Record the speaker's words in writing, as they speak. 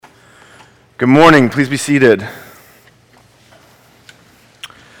Good morning. Please be seated.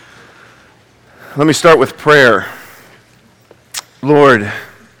 Let me start with prayer. Lord,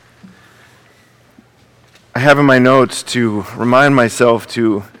 I have in my notes to remind myself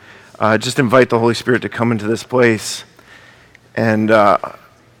to just invite the Holy Spirit to come into this place. And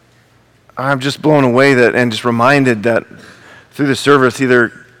I'm just blown away and just reminded that through the service,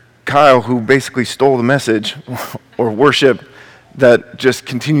 either Kyle, who basically stole the message, or worship that just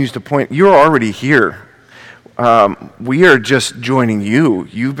continues to point, you're already here. We are just joining you.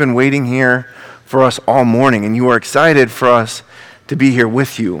 You've been waiting here for us all morning, and you are excited for us to be here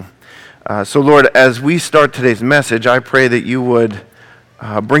with you. So Lord, as we start today's message, I pray that you would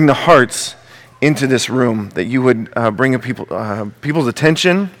bring the hearts into this room, that you would bring people's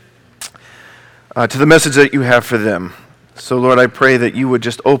attention to the message that you have for them. So Lord, I pray that you would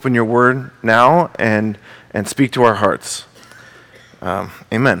just open your word now and speak to our hearts.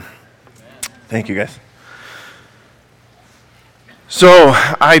 Amen. Thank you, guys. So,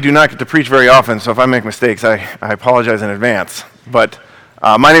 I do not get to preach very often, so if I make mistakes, I apologize in advance. But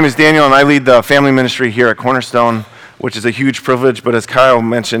my name is Daniel, and I lead the family ministry here at Cornerstone, which is a huge privilege, but as Kyle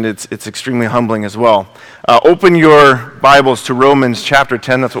mentioned, it's extremely humbling as well. Open your Bibles to Romans chapter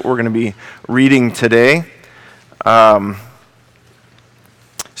 10. That's what we're going to be reading today.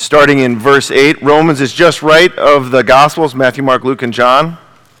 Starting in verse 8, Romans is just right of the Gospels, Matthew, Mark, Luke, and John.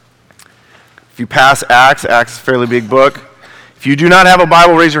 If you pass Acts is a fairly big book. If you do not have a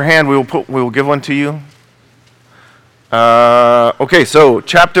Bible, raise your hand. We will give one to you. Okay, so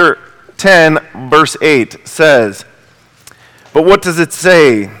chapter 10, verse 8 says, "But what does it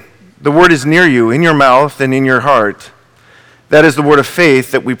say? The word is near you, in your mouth and in your heart. That is the word of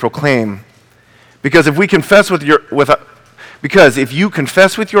faith that we proclaim. Because if you confess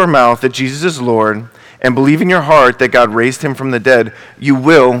with your mouth that Jesus is Lord and believe in your heart that God raised him from the dead, you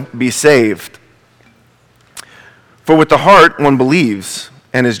will be saved. For with the heart one believes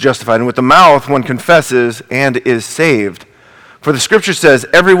and is justified, and with the mouth one confesses and is saved. For the scripture says,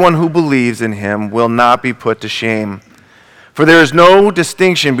 everyone who believes in him will not be put to shame. For there is no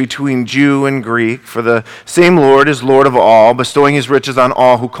distinction between Jew and Greek, for the same Lord is Lord of all, bestowing his riches on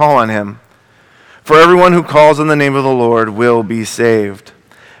all who call on him. For everyone who calls on the name of the Lord will be saved.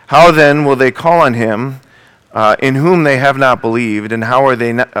 How then will they call on him in whom they have not believed? And how are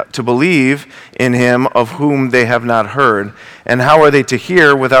they to believe in him of whom they have not heard? And how are they to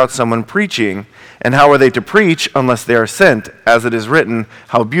hear without someone preaching? And how are they to preach unless they are sent? As it is written,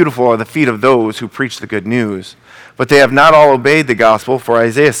 how beautiful are the feet of those who preach the good news. But they have not all obeyed the gospel, for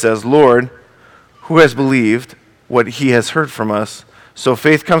Isaiah says, Lord, who has believed what he has heard from us? So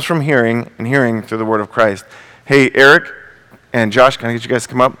faith comes from hearing, and hearing through the word of Christ." Hey, Eric and Josh, can I get you guys to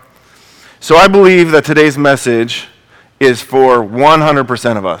come up? So I believe that today's message is for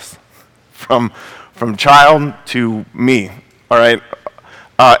 100% of us, from child to me, all right?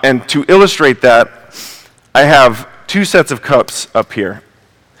 And to illustrate that, I have two sets of cups up here.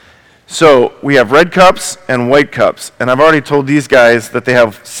 So we have red cups and white cups, and I've already told these guys that they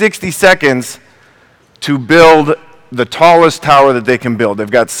have 60 seconds to build the tallest tower that they can build. They've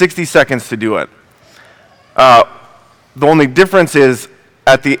got 60 seconds to do it. The only difference is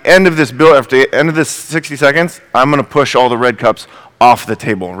at the end of this build, after the end of this 60 seconds, I'm going to push all the red cups off the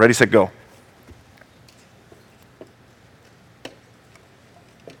table. Ready, set, go.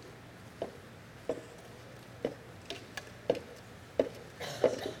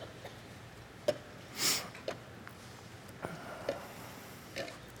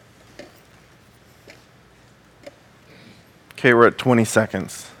 Okay, we're at 20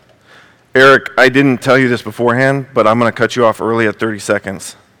 seconds. Eric, I didn't tell you this beforehand, but I'm going to cut you off early at 30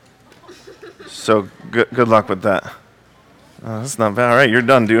 seconds. So good luck with that. That's not bad. All right, you're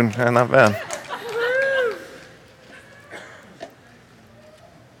done, dude. Not bad.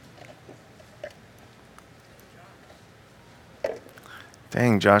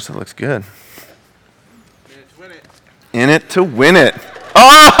 Dang, Josh, that looks good. In it to win it.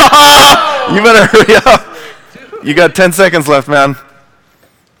 Oh! You better hurry up. You got 10 seconds left, man.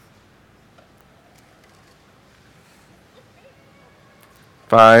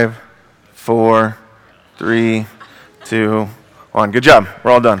 5, 4, 3, 2, 1. Good job. We're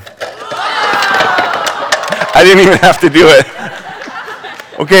all done. I didn't even have to do it.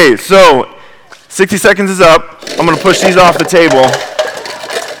 Okay, so 60 seconds is up. I'm going to push these off the table.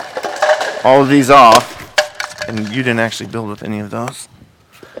 All of these off. And you didn't actually build with any of those.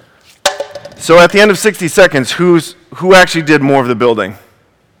 So at the end of 60 seconds, who actually did more of the building?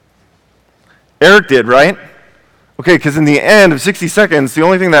 Eric did, right? Okay, because in the end of 60 seconds, the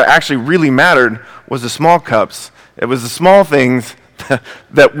only thing that actually really mattered was the small cups. It was the small things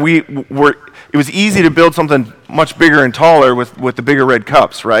that it was easy to build something much bigger and taller with the bigger red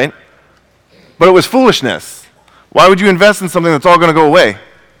cups, right? But it was foolishness. Why would you invest in something that's all going to go away,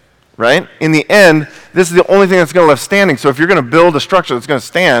 right? In the end, this is the only thing that's going to left standing. So if you're going to build a structure that's going to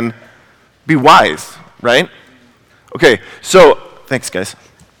stand, be wise, right? Okay, so thanks, guys.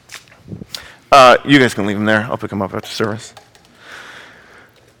 You guys can leave them there. I'll pick them up after service.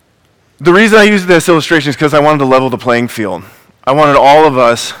 The reason I use this illustration is because I wanted to level the playing field. I wanted all of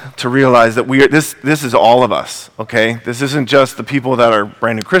us to realize that this is all of us, okay? This isn't just the people that are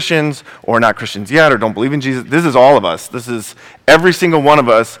brand new Christians or not Christians yet or don't believe in Jesus. This is all of us. This is every single one of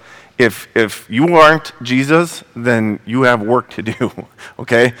us. If you aren't Jesus, then you have work to do,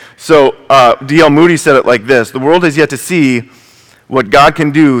 okay? So D.L. Moody said it like this: the world has yet to see what God can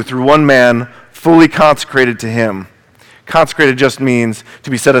do through one man fully consecrated to him. Consecrated just means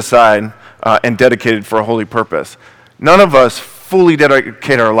to be set aside and dedicated for a holy purpose. None of us fully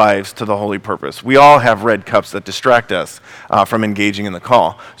dedicate our lives to the holy purpose. We all have red cups that distract us from engaging in the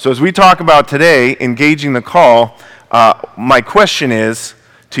call. So as we talk about today, engaging the call, my question is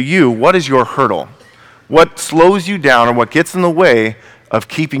to you, what is your hurdle? What slows you down or what gets in the way of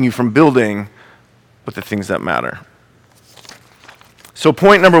keeping you from building with the things that matter? So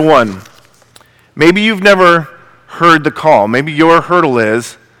point number one, maybe you've never heard the call. Maybe your hurdle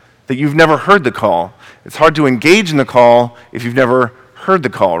is that you've never heard the call. It's hard to engage in the call if you've never heard the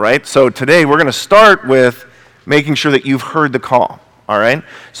call, right? So today we're going to start with making sure that you've heard the call, all right?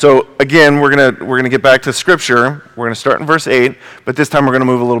 So again, we're going to get back to Scripture. We're going to start in verse 8, but this time we're going to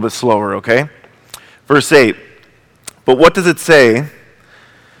move a little bit slower, okay? Verse 8, but what does it say?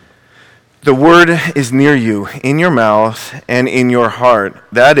 The word is near you, in your mouth and in your heart.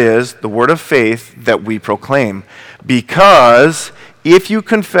 That is the word of faith that we proclaim. Because if you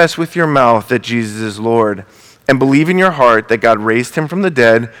confess with your mouth that Jesus is Lord and believe in your heart that God raised him from the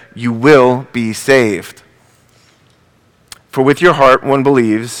dead, you will be saved. For with your heart one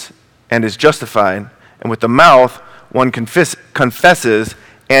believes and is justified, and with the mouth one confesses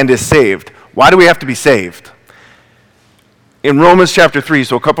and is saved. Why do we have to be saved? In Romans chapter 3,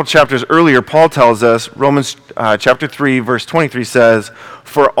 so a couple chapters earlier, Paul tells us, Romans chapter 3, verse 23 says,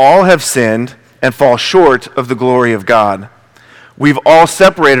 for all have sinned and fall short of the glory of God. We've all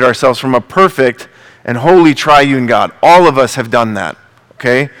separated ourselves from a perfect and holy triune God. All of us have done that,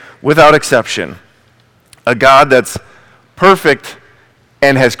 okay? Without exception. A God that's perfect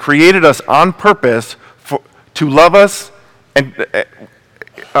and has created us on purpose to love us, and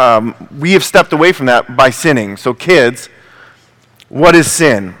we have stepped away from that by sinning. So kids, what is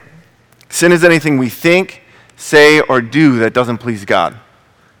sin? Sin is anything we think, say, or do that doesn't please God.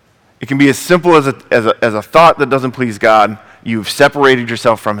 It can be as simple as a thought that doesn't please God. You've separated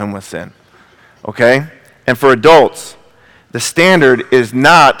yourself from him with sin. Okay? And for adults, the standard is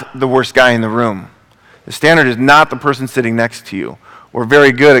not the worst guy in the room. The standard is not the person sitting next to you. We're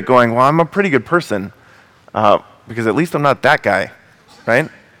very good at going, well, I'm a pretty good person because at least I'm not that guy, right?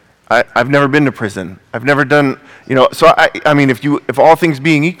 I've never been to prison. I've never done, so I mean, if all things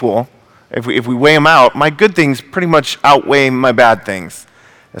being equal, if we weigh them out, my good things pretty much outweigh my bad things.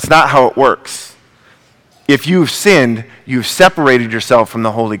 That's not how it works. If you've sinned, you've separated yourself from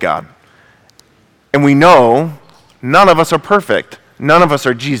the holy God. And we know none of us are perfect. None of us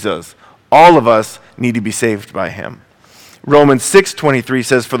are Jesus. All of us need to be saved by him. Romans 6:23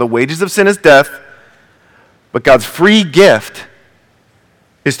 says, for the wages of sin is death, but God's free gift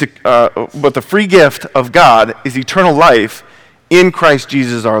but the free gift of God is eternal life in Christ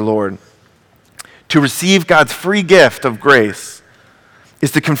Jesus our Lord. To receive God's free gift of grace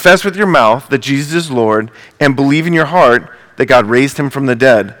is to confess with your mouth that Jesus is Lord and believe in your heart that God raised him from the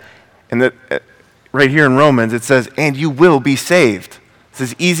dead. And that right here in Romans it says, and you will be saved. It's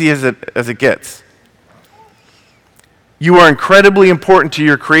as easy as it gets. You are incredibly important to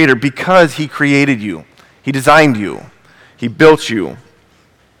your Creator because he created you. He designed you. He built you.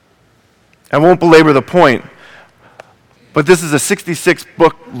 I won't belabor the point, but this is a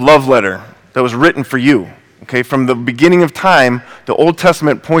 66-book love letter that was written for you. Okay, from the beginning of time, the Old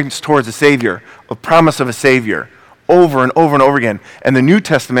Testament points towards a Savior, a promise of a Savior, over and over and over again. And the New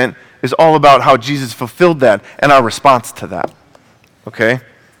Testament is all about how Jesus fulfilled that and our response to that. Okay?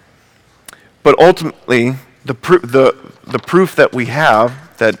 But ultimately, the proof that we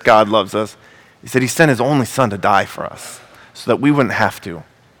have that God loves us is that he sent his only son to die for us so that we wouldn't have to.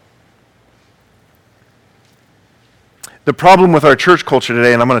 The problem with our church culture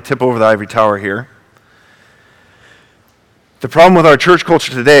today, and I'm going to tip over the ivory tower here. The problem with our church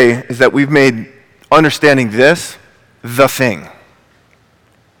culture today is that we've made understanding this the thing.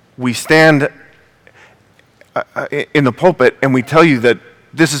 We stand in the pulpit and we tell you that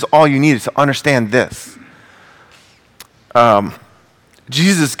this is all you need is to understand this.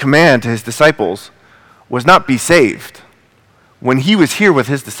 Jesus' command to his disciples was not be saved. When he was here with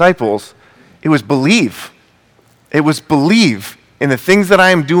his disciples, it was believe. It was believe in the things that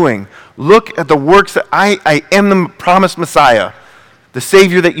I am doing. Look at the works that I am the promised Messiah, the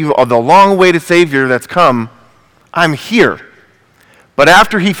Savior the long-awaited Savior that's come. I'm here. But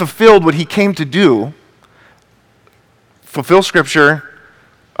after he fulfilled what he came to do, fulfill Scripture,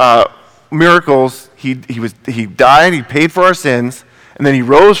 miracles, he died, he paid for our sins, and then he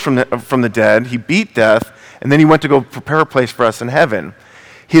rose from the dead, he beat death, and then he went to go prepare a place for us in heaven.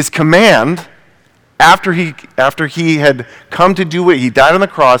 His command, after he had come to do what he died on the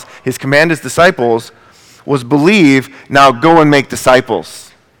cross, his command to his disciples was believe, now go and make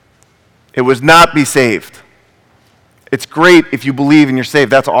disciples. It was not be saved. It's great if you believe and you're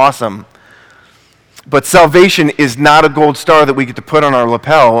saved. That's awesome. But salvation is not a gold star that we get to put on our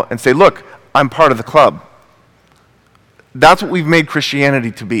lapel and say, look, I'm part of the club. That's what we've made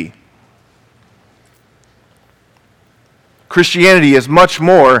Christianity to be. Christianity is much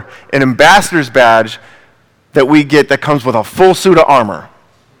more an ambassador's badge that we get that comes with a full suit of armor.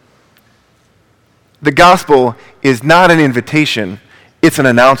 The gospel is not an invitation, it's an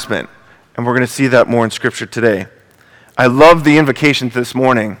announcement. And we're going to see that more in Scripture today. I love the invocation this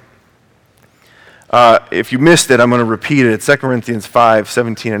morning. If you missed it, I'm going to repeat it. It's 2 Corinthians 5,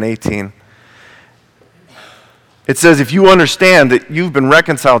 17 and 18. It says, if you understand that you've been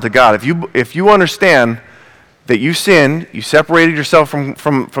reconciled to God, if you understand that you sinned, you separated yourself from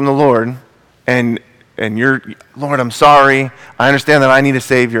the Lord, and you're, Lord, I'm sorry. I understand that I need a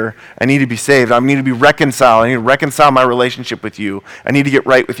Savior. I need to be saved. I need to be reconciled. I need to reconcile my relationship with you. I need to get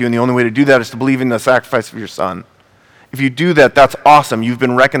right with you, and the only way to do that is to believe in the sacrifice of your Son. If you do that, that's awesome. You've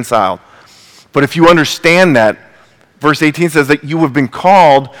been reconciled. But if you understand that, verse 18 says that you have been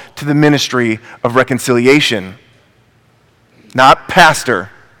called to the ministry of reconciliation. Not pastor.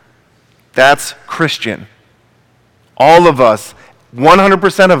 That's Christian. All of us,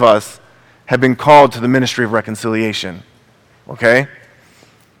 100% of us, have been called to the ministry of reconciliation. Okay?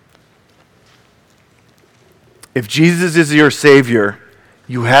 If Jesus is your Savior,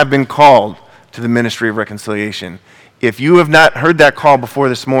 you have been called to the ministry of reconciliation. If you have not heard that call before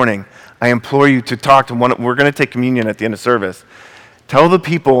this morning, I implore you to talk to one. We're going to take communion at the end of service. Tell the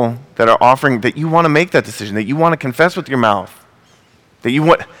people that are offering that you want to make that decision, that you want to confess with your mouth, that you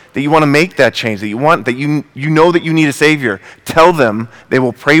want to make that change, that you know that you need a Savior. Tell them. They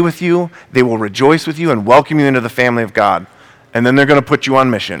will pray with you, they will rejoice with you, and welcome you into the family of God. And then they're going to put you on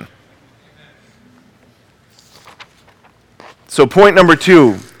mission. So point number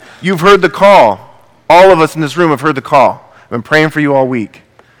 2, you've heard the call. All of us in this room have heard the call. I've been praying for you all week.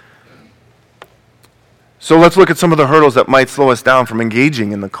 So let's look at some of the hurdles that might slow us down from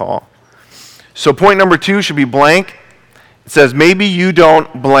engaging in the call. So point number 2 should be blank. It says, maybe you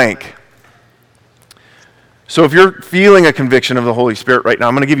don't blank. So if you're feeling a conviction of the Holy Spirit right now,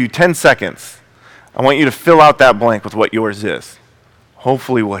 I'm going to give you 10 seconds. I want you to fill out that blank with what yours is.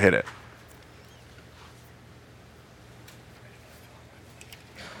 Hopefully we'll hit it.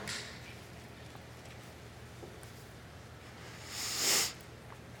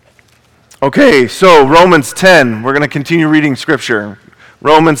 Okay, so Romans 10. We're going to continue reading Scripture.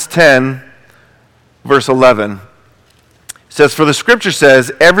 Romans 10, verse 11. It says, for the Scripture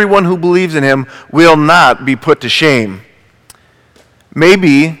says, everyone who believes in him will not be put to shame.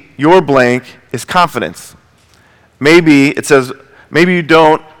 Maybe your blank is confidence. Maybe it says, maybe you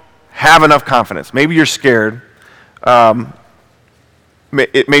don't have enough confidence. Maybe you're scared.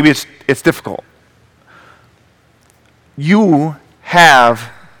 Maybe it's difficult. You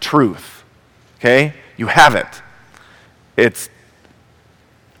have truth. Okay? You have it.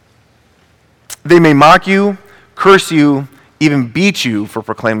 They may mock you, curse you, even beat you for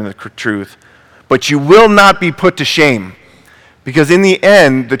proclaiming the truth, but you will not be put to shame, because in the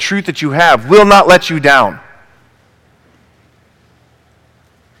end, the truth that you have will not let you down.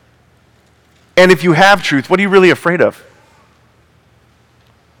 And if you have truth, what are you really afraid of?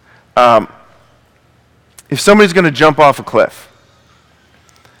 If somebody's going to jump off a cliff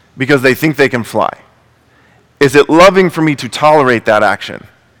because they think they can fly, is it loving for me to tolerate that action?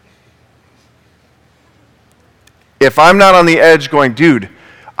 If I'm not on the edge going, dude,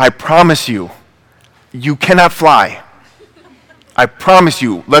 I promise you, you cannot fly. I promise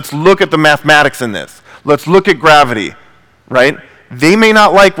you. Let's look at the mathematics in this. Let's look at gravity, right? They may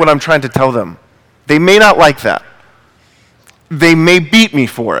not like what I'm trying to tell them. They may not like that. They may beat me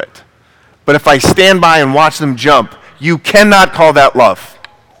for it. But if I stand by and watch them jump, you cannot call that love.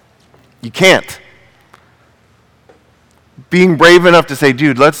 You can't. Being brave enough to say,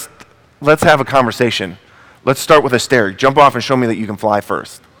 dude, let's have a conversation. Let's start with a stare. Jump off and show me that you can fly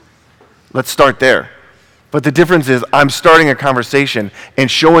first. Let's start there. But the difference is I'm starting a conversation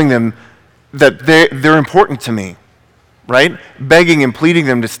and showing them that they're important to me, right? Begging and pleading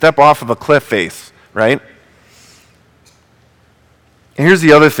them to step off of a cliff face, right? And here's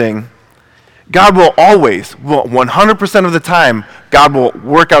the other thing. God will always, 100% of the time, God will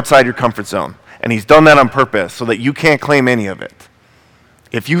work outside your comfort zone. And he's done that on purpose so that you can't claim any of it.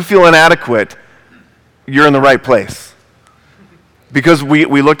 If you feel inadequate, you're in the right place. Because we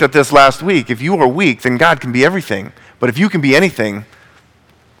looked at this last week. If you are weak, then God can be everything. But if you can be anything,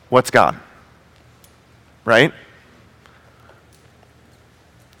 what's God? Right?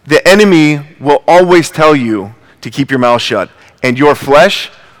 The enemy will always tell you to keep your mouth shut. And your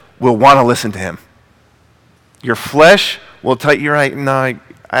flesh will want to listen to him. Your flesh will tell you, you're right, no,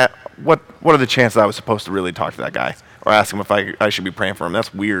 what are the chances I was supposed to really talk to that guy? Or ask him if I should be praying for him?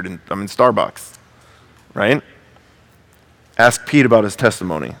 That's weird, and I'm in Starbucks, right? Ask Pete about his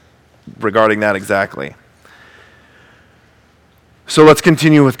testimony regarding that exactly. So let's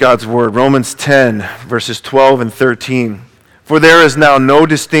continue with God's word. Romans 10, verses 12 and 13. For there is now no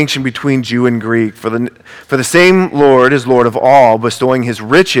distinction between Jew and Greek, for the same Lord is Lord of all, bestowing his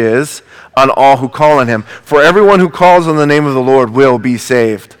riches on all who call on him. For everyone who calls on the name of the Lord will be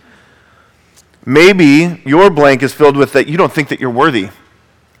saved. Maybe your blank is filled with that you don't think that you're worthy.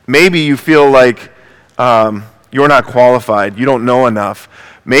 Maybe you feel like you're not qualified, you don't know enough.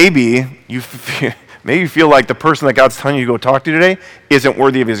 Maybe you feel like the person that God's telling you to go talk to today isn't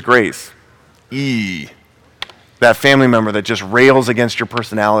worthy of his grace. That family member that just rails against your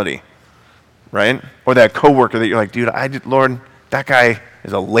personality, right? Or that coworker that you're like, dude, Lord, that guy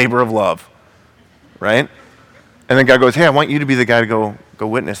is a labor of love, right? And then God goes, hey, I want you to be the guy to go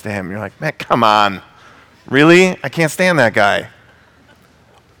witness to him. You're like, man, come on. Really? I can't stand that guy.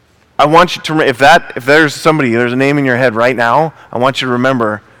 I want you to, if there's a name in your head right now, I want you to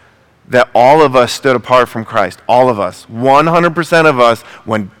remember that all of us stood apart from Christ. All of us. 100% of us,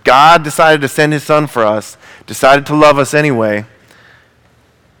 when God decided to send his son for us, decided to love us anyway,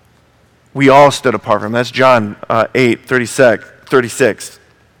 we all stood apart from him. That's John 8:36.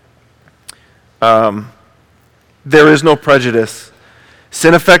 There is no prejudice.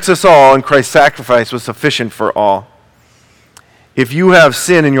 Sin affects us all, and Christ's sacrifice was sufficient for all. If you have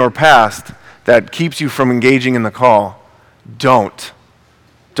sin in your past that keeps you from engaging in the call, don't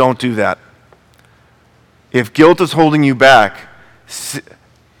do that. If guilt is holding you back,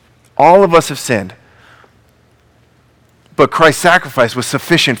 all of us have sinned. But Christ's sacrifice was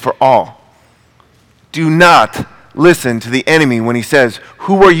sufficient for all. Do not listen to the enemy when he says,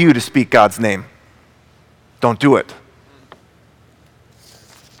 who are you to speak God's name? Don't do it.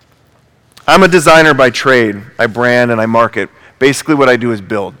 I'm a designer by trade. I brand and I market. Basically what I do is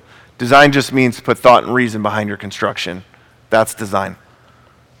build. Design just means to put thought and reason behind your construction. That's design.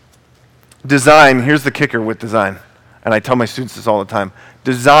 Design, here's the kicker with design, and I tell my students this all the time.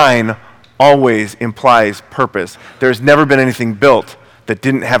 Design always implies purpose. There's never been anything built that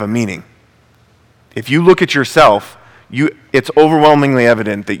didn't have a meaning. If you look at yourself, it's overwhelmingly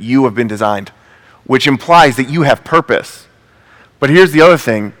evident that you have been designed, which implies that you have purpose. But here's the other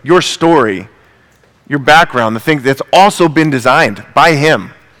thing, your story, your background, the thing that's also been designed by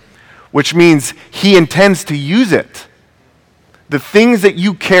him, which means he intends to use it. The things that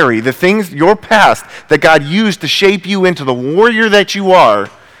you carry, the things, your past, that God used to shape you into the warrior that you are,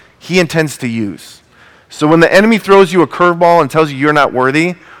 he intends to use. So when the enemy throws you a curveball and tells you you're not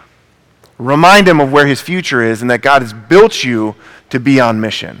worthy, remind him of where his future is and that God has built you to be on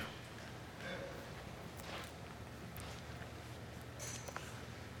mission.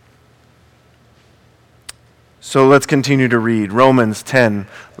 So let's continue to read. Romans 10,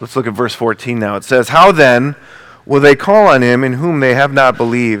 let's look at verse 14 now. It says, how then will they call on him in whom they have not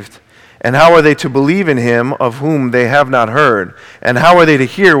believed? And how are they to believe in him of whom they have not heard? And how are they to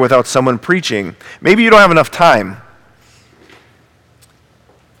hear without someone preaching? Maybe you don't have enough time.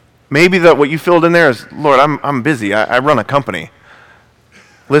 Maybe that what you filled in there is, Lord, I'm busy. I run a company.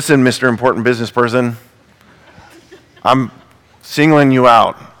 Listen, Mr. Important Business Person, I'm singling you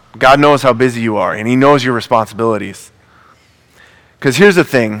out. God knows how busy you are, and he knows your responsibilities. Because here's the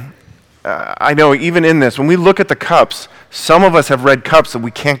thing. I know even in this, when we look at the cups, some of us have red cups that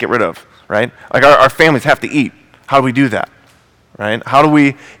we can't get rid of, right? Like our families have to eat. How do we do that, right? How do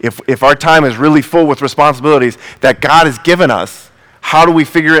we, if our time is really full with responsibilities that God has given us, how do we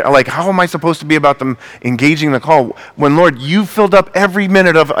figure it, like how am I supposed to be about them engaging the call? When Lord, you filled up every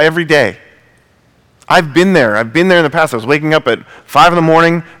minute of every day. I've been there. I've been there in the past. I was waking up at 5 in the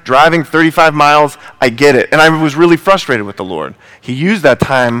morning, driving 35 miles. I get it. And I was really frustrated with the Lord. He used that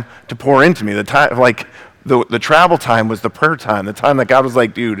time to pour into me. The time, like the travel time was the prayer time. The time that God was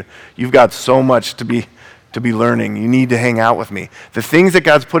like, dude, you've got so much to be learning. You need to hang out with me. The things that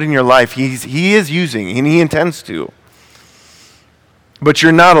God's put in your life, he is using, and he intends to. But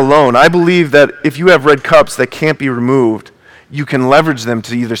you're not alone. I believe that if you have red cups that can't be removed, you can leverage them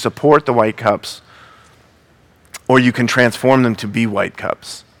to either support the white cups or you can transform them to be white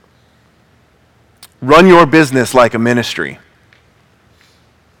cups. Run your business like a ministry.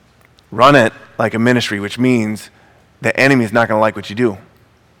 Run it like a ministry, which means the enemy is not going to like what you do.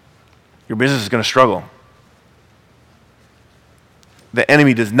 Your business is going to struggle. The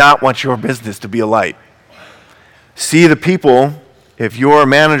enemy does not want your business to be a light. See the people, if you're a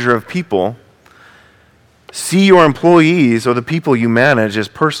manager of people, see your employees or the people you manage as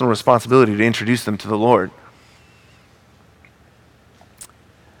personal responsibility to introduce them to the Lord.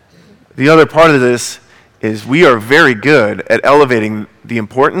 The other part of this is we are very good at elevating the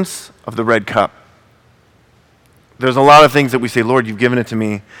importance of the red cup. There's a lot of things that we say, Lord, you've given it to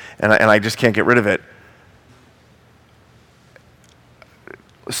me, and I just can't get rid of it.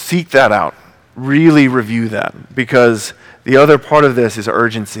 Seek that out. Really review that, because the other part of this is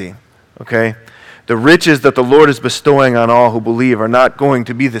urgency, okay? The riches that the Lord is bestowing on all who believe are not going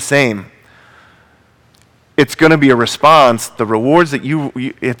to be the same. It's going to be a response. The rewards that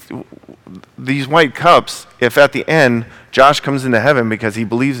these white cups, if at the end Josh comes into heaven because he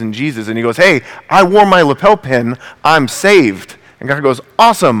believes in Jesus and he goes, hey, I wore my lapel pin, I'm saved. And God goes,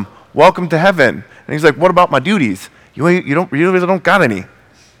 awesome, welcome to heaven. And he's like, what about my duties? You really don't got any.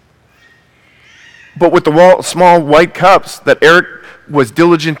 But with the small white cups that Eric was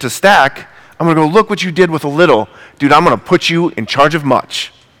diligent to stack, I'm going to go, look what you did with a little. Dude, I'm going to put you in charge of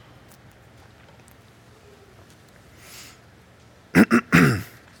much.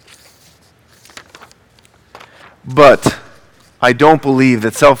 But I don't believe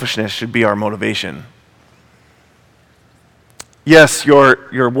that selfishness should be our motivation. Yes,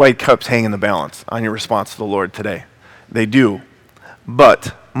 your white cups hang in the balance on your response to the Lord today. They do.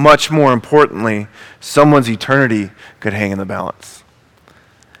 But much more importantly, someone's eternity could hang in the balance.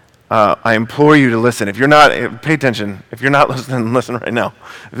 I implore you to listen. If you're not, pay attention. If you're not listening, listen right now.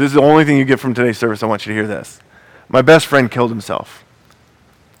 If this is the only thing you get from today's service, I want you to hear this. My best friend killed himself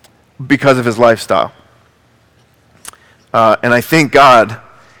because of his lifestyle. And I thank God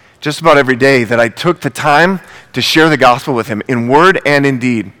just about every day that I took the time to share the gospel with him in word and in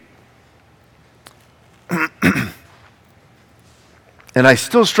deed. And I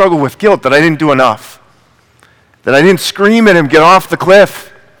still struggle with guilt that I didn't do enough, that I didn't scream at him, get off the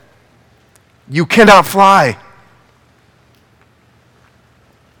cliff. You cannot fly.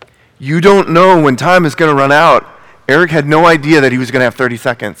 You don't know when time is going to run out. Eric had no idea that he was going to have 30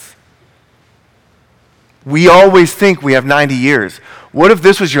 seconds. We always think we have 90 years. What if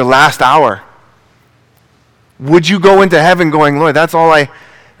this was your last hour? Would you go into heaven going, Lord, that's all I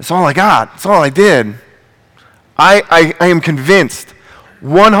got. That's all I did. I am convinced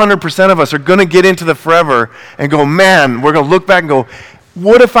 100% of us are going to get into the forever and go, man, we're going to look back and go,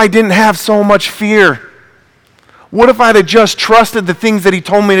 what if I didn't have so much fear? What if I'd have just trusted the things that he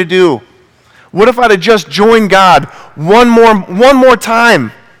told me to do? What if I'd have just joined God one more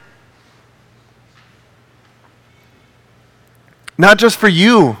time? Not just for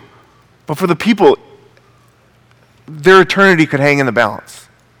you, but for the people. Their eternity could hang in the balance.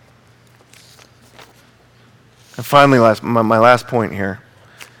 And finally, my last point here.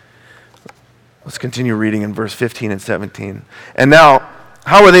 Let's continue reading in verse 15 and 17. And now,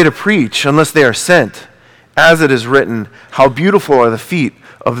 how are they to preach unless they are sent? As it is written, how beautiful are the feet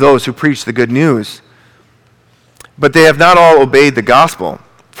of those who preach the good news. But they have not all obeyed the gospel.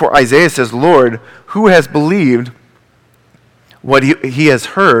 For Isaiah says, Lord, who has believed what he has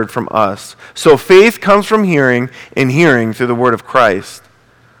heard from us? So faith comes from hearing, and hearing through the word of Christ.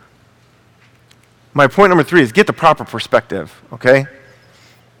 My point number 3 is get the proper perspective, okay?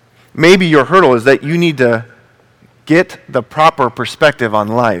 Maybe your hurdle is that you need to get the proper perspective on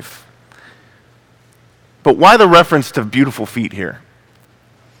life. But why the reference to beautiful feet here?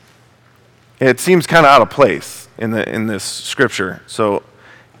 It seems kind of out of place in this scripture. So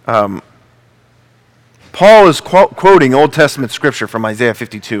Paul is quoting Old Testament scripture from Isaiah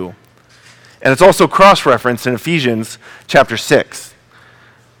 52. And it's also cross-referenced in Ephesians chapter 6.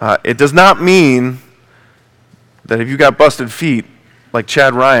 It does not mean that if you got busted feet like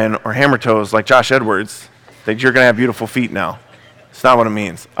Chad Ryan or hammer toes like Josh Edwards, that you're going to have beautiful feet now. It's not what it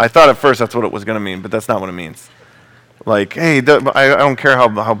means. I thought at first that's what it was going to mean, but that's not what it means. Like, hey, I don't care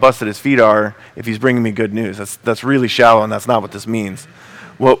how busted his feet are if he's bringing me good news. That's really shallow, and that's not what this means.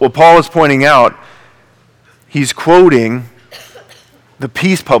 What Paul is pointing out, he's quoting the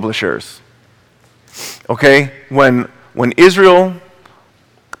peace publishers. Okay? When Israel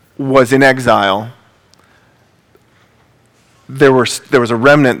was in exile, there was a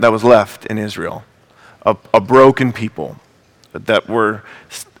remnant that was left in Israel, a broken people that were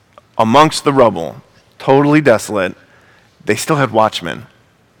amongst the rubble, totally desolate. They still had watchmen.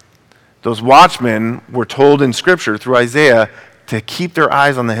 Those watchmen were told in Scripture through Isaiah to keep their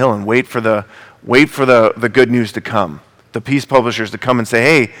eyes on the hill and wait for the good news to come. The peace publishers to come and say,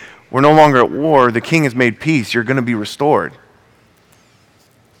 hey, we're no longer at war. The king has made peace. You're going to be restored.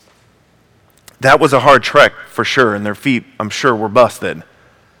 That was a hard trek for sure, and their feet, I'm sure, were busted.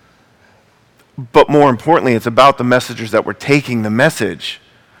 But more importantly, it's about the messengers that were taking the message.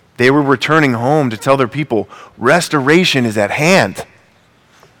 They were returning home to tell their people, restoration is at hand.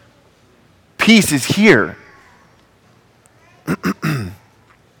 Peace is here. The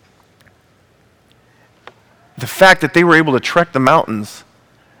fact that they were able to trek the mountains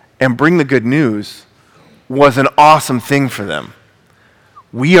and bring the good news was an awesome thing for them.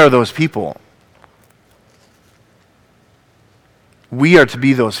 We are those people. We are to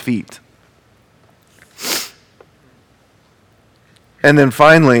be those feet. And then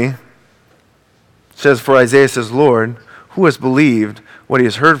finally, it says, for Isaiah says, Lord, who has believed what he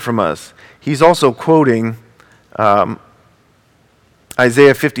has heard from us? He's also quoting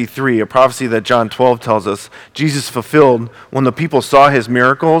Isaiah 53, a prophecy that John 12 tells us Jesus fulfilled when the people saw his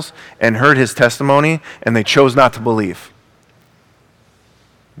miracles and heard his testimony, and they chose not to believe.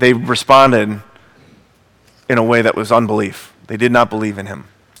 They responded in a way that was unbelief. They did not believe in him.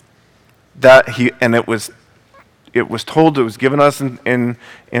 It was told, it was given us in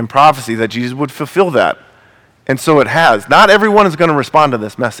prophecy that Jesus would fulfill that. And so it has. Not everyone is going to respond to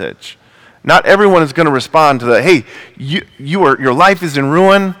this message. Not everyone is going to respond to the, hey, your life is in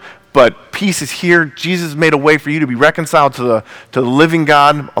ruin, but peace is here. Jesus made a way for you to be reconciled to the living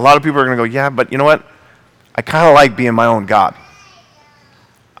God. A lot of people are going to go, yeah, but you know what? I kind of like being my own God.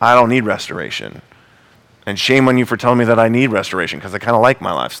 I don't need restoration. And shame on you for telling me that I need restoration because I kind of like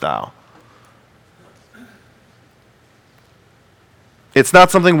my lifestyle. It's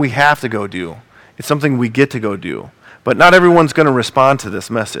not something we have to go do. It's something we get to go do. But not everyone's going to respond to this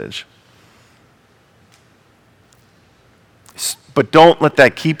message. But don't let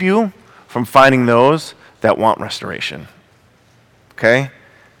that keep you from finding those that want restoration. Okay?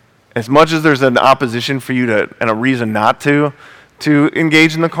 As much as there's an opposition for you and a reason not to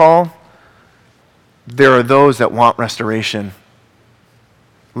engage in the call, there are those that want restoration.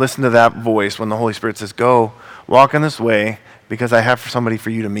 Listen to that voice when the Holy Spirit says, go, walk in this way, because I have somebody for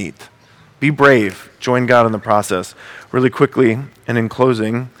you to meet. Be brave. Join God in the process. Really quickly, and in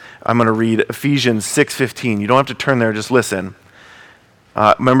closing, I'm going to read Ephesians 6:15. You don't have to turn there, just listen.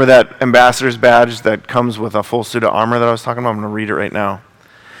 Remember that ambassador's badge that comes with a full suit of armor that I was talking about? I'm going to read it right now.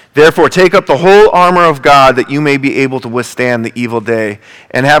 Therefore, take up the whole armor of God that you may be able to withstand the evil day,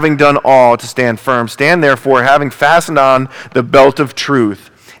 and having done all, to stand firm. Stand therefore, having fastened on the belt of truth,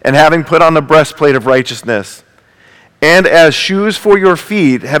 and having put on the breastplate of righteousness, and as shoes for your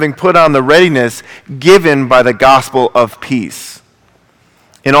feet, having put on the readiness given by the gospel of peace.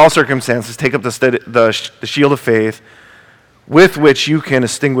 In all circumstances, take up the shield of faith, with which you can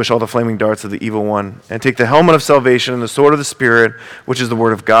extinguish all the flaming darts of the evil one, and take the helmet of salvation and the sword of the Spirit, which is the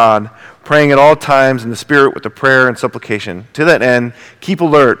word of God, praying at all times in the Spirit with the prayer and supplication. To that end, keep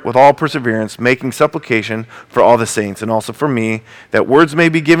alert with all perseverance, making supplication for all the saints, and also for me, that words may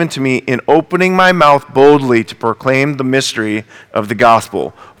be given to me in opening my mouth boldly to proclaim the mystery of the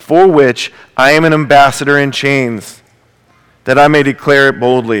gospel, for which I am an ambassador in chains, that I may declare it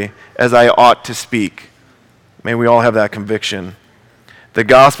boldly as I ought to speak. May we all have that conviction. The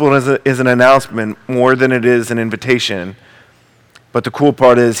gospel is an announcement more than it is an invitation. But the cool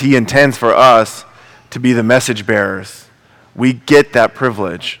part is he intends for us to be the message bearers. We get that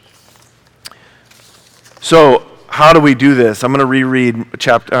privilege. So how do we do this? I'm going to reread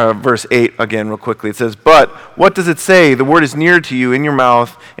verse 8 again real quickly. It says, but what does it say? The word is near to you, in your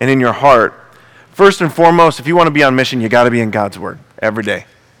mouth and in your heart. First and foremost, if you want to be on mission, you got to be in God's word every day.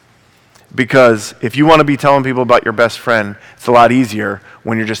 Because if you want to be telling people about your best friend, it's a lot easier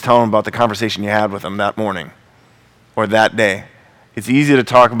when you're just telling them about the conversation you had with them that morning or that day. It's easy to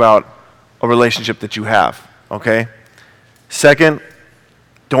talk about a relationship that you have, okay? Second,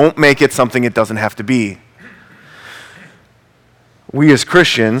 don't make it something it doesn't have to be. We as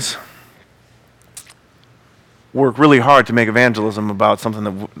Christians work really hard to make evangelism about something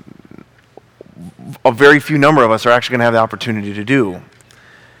that a very few number of us are actually going to have the opportunity to do.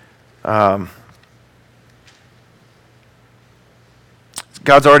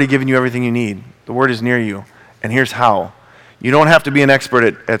 God's already given you everything you need. The Word is near you. And here's how. You don't have to be an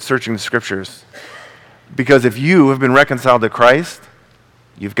expert at searching the Scriptures. Because if you have been reconciled to Christ,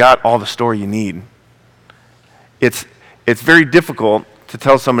 you've got all the story you need. It's very difficult to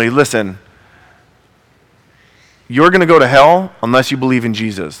tell somebody, listen, you're going to go to hell unless you believe in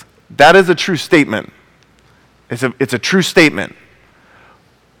Jesus. That is a true statement. It's a true statement.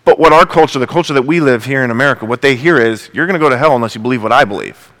 But what our culture, the culture that we live here in America, what they hear is, you're going to go to hell unless you believe what I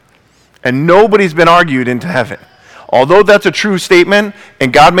believe. And nobody's been argued into heaven. Although that's a true statement,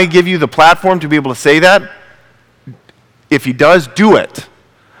 and God may give you the platform to be able to say that, if he does, do it.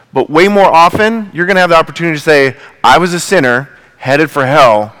 But way more often, you're going to have the opportunity to say, I was a sinner, headed for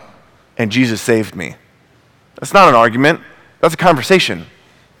hell, and Jesus saved me. That's not an argument. That's a conversation.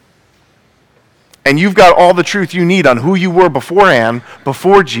 And you've got all the truth you need on who you were beforehand,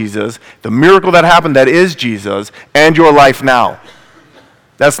 before Jesus, the miracle that happened that is Jesus, and your life now.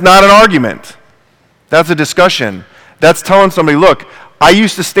 That's not an argument. That's a discussion. That's telling somebody, look, I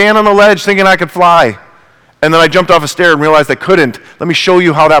used to stand on a ledge thinking I could fly, and then I jumped off a stair and realized I couldn't. Let me show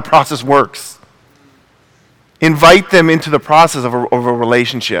you how that process works. Invite them into the process of a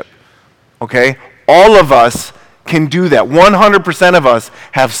relationship, okay? All of us can do that. 100% of us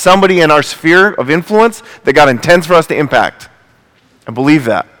have somebody in our sphere of influence that God intends for us to impact. I believe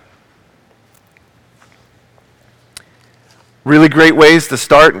that. Really great ways to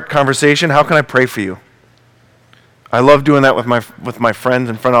start conversation. How can I pray for you? I love doing that with my friends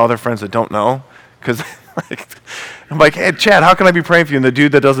in front of other friends that don't know, because I'm like, hey, Chad, how can I be praying for you? And the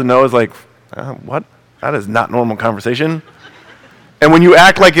dude that doesn't know is like, what? That is not normal conversation. And when you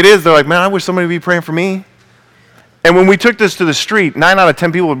act like it is, they're like, man, I wish somebody would be praying for me. And when we took this to the street, 9 out of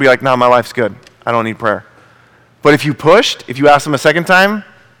 10 people would be like, no, my life's good. I don't need prayer. But if you asked them a second time,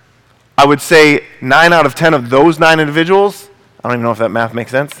 I would say 9 out of 10 of those 9 individuals, I don't even know if that math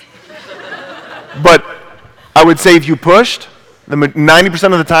makes sense, but I would say if you pushed,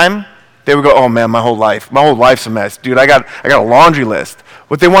 90% of the time, they would go, oh man, my whole life's a mess. Dude, I got a laundry list.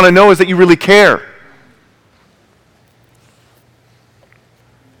 What they want to know is that you really care.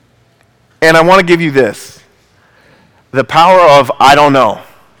 And I want to give you this. The power of, I don't know,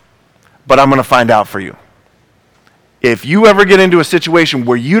 but I'm going to find out for you. If you ever get into a situation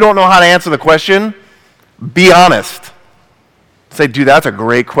where you don't know how to answer the question, be honest. Say, dude, that's a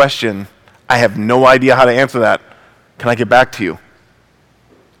great question. I have no idea how to answer that. Can I get back to you?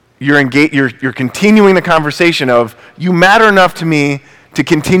 You're continuing the conversation of, you matter enough to me to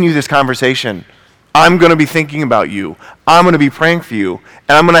continue this conversation. I'm going to be thinking about you. I'm going to be praying for you.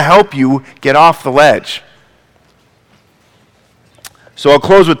 And I'm going to help you get off the ledge. So I'll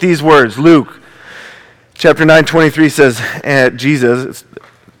close with these words. Luke chapter 9:23 says, Jesus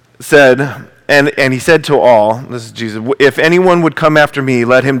said, and he said to all, this is Jesus, if anyone would come after me,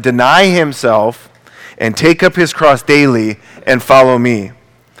 let him deny himself and take up his cross daily and follow me.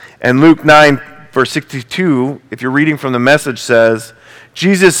 And Luke 9, verse 62, if you're reading from the Message, says,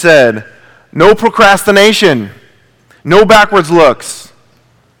 Jesus said, no procrastination, no backwards looks.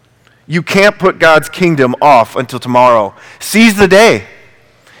 You can't put God's kingdom off until tomorrow. Seize the day.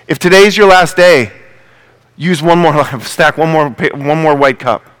 If today's your last day, use stack one more white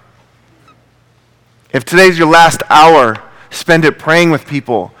cup. If today's your last hour, spend it praying with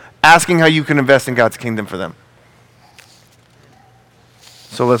people, asking how you can invest in God's kingdom for them.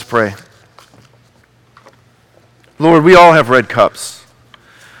 So let's pray. Lord, we all have red cups,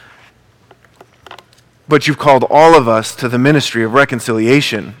 but you've called all of us to the ministry of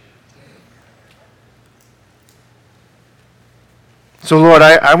reconciliation. So Lord,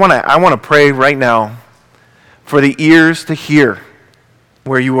 I want to pray right now for the ears to hear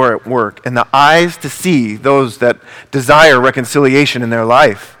where you are at work and the eyes to see those that desire reconciliation in their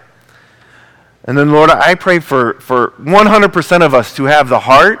life. And then Lord, I pray for 100% of us to have the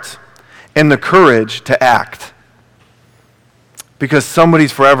heart and the courage to act, because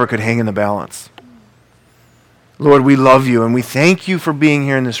somebody's forever could hang in the balance. Lord, we love you and we thank you for being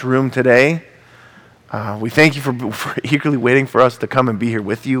here in this room today. We thank you for eagerly waiting for us to come and be here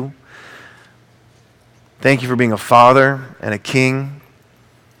with you. Thank you for being a father and a king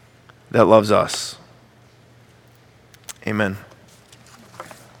that loves us. Amen.